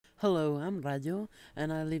Hello, I'm Rayo,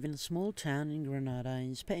 and I live in a small town in Granada,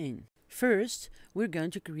 in Spain. First, we're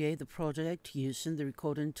going to create the project using the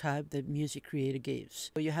recording type that Music Creator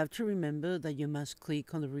gives. So you have to remember that you must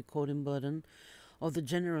click on the recording button of the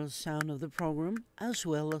general sound of the program, as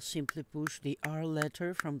well as simply push the R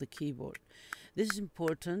letter from the keyboard. This is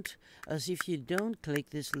important, as if you don't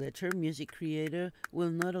click this letter, Music Creator will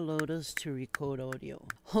not allow us to record audio.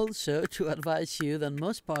 Also, to advise you that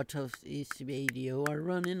most parts of this video are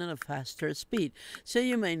running at a faster speed, so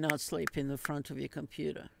you may not sleep in the front of your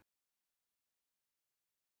computer.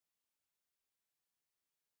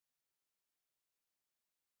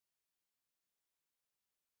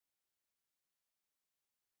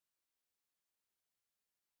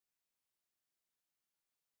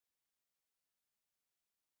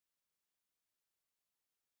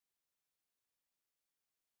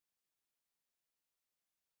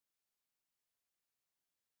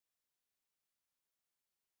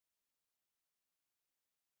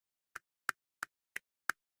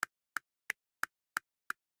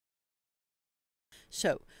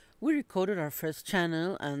 So, we recorded our first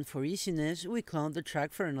channel, and for easiness we cloned the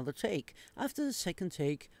track for another take. After the second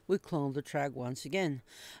take, we cloned the track once again.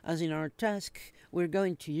 As in our task we're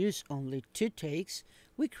going to use only 2 takes,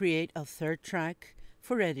 we create a third track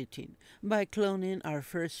for editing by cloning our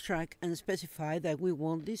first track and specify that we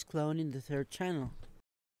want this clone in the third channel.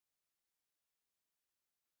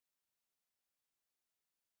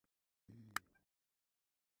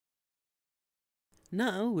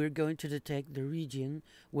 Now we're going to detect the region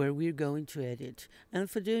where we're going to edit, and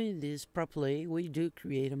for doing this properly we do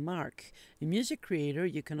create a mark. In Music Creator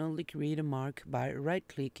you can only create a mark by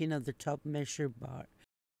right-clicking at the top measure bar.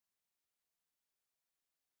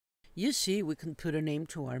 You see, we can put a name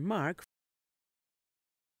to our mark.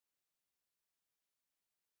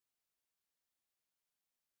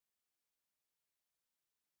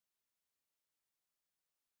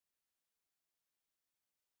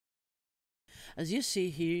 As you see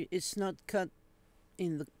here, it's not cut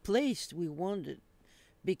in the place we wanted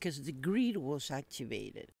because the grid was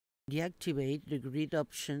activated. Deactivate the grid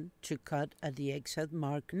option to cut at the exact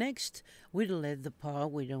mark. Next, we delete the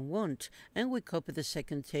part we don't want, and we copy the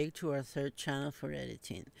second take to our third channel for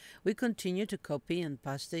editing. We continue to copy and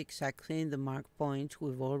paste exactly in the mark point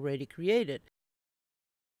we've already created.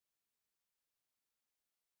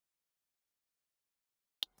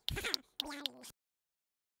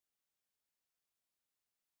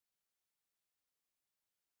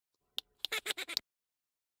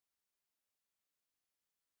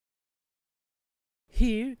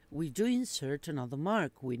 Here, we do insert another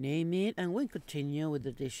mark, we name it, and we continue with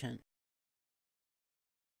addition.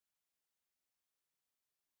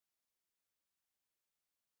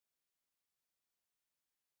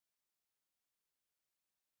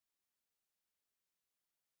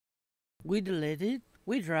 We delete it,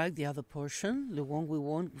 we drag the other portion, the one we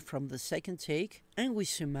want from the second take, and we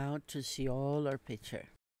zoom out to see all our picture.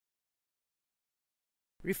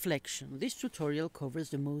 Reflection. This tutorial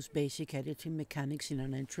covers the most basic editing mechanics in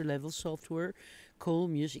an entry-level software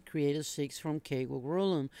called Music Creator 6 from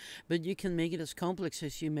Roland, but you can make it as complex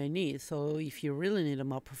as you may need, so if you really need a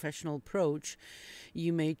more professional approach,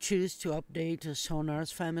 you may choose to update a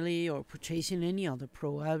Sonar's family or purchasing any other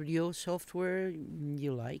pro audio software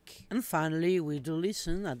you like. And finally, we do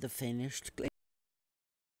listen at the finished clip.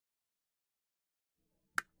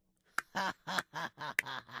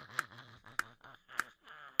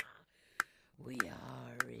 We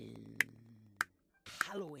are in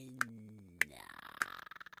Halloween.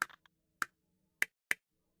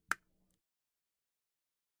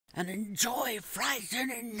 And enjoy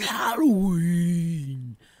frightening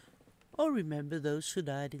Halloween. Or remember those who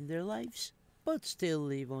died in their lives, but still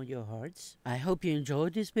live on your hearts. I hope you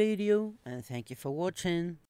enjoyed this video, and thank you for watching.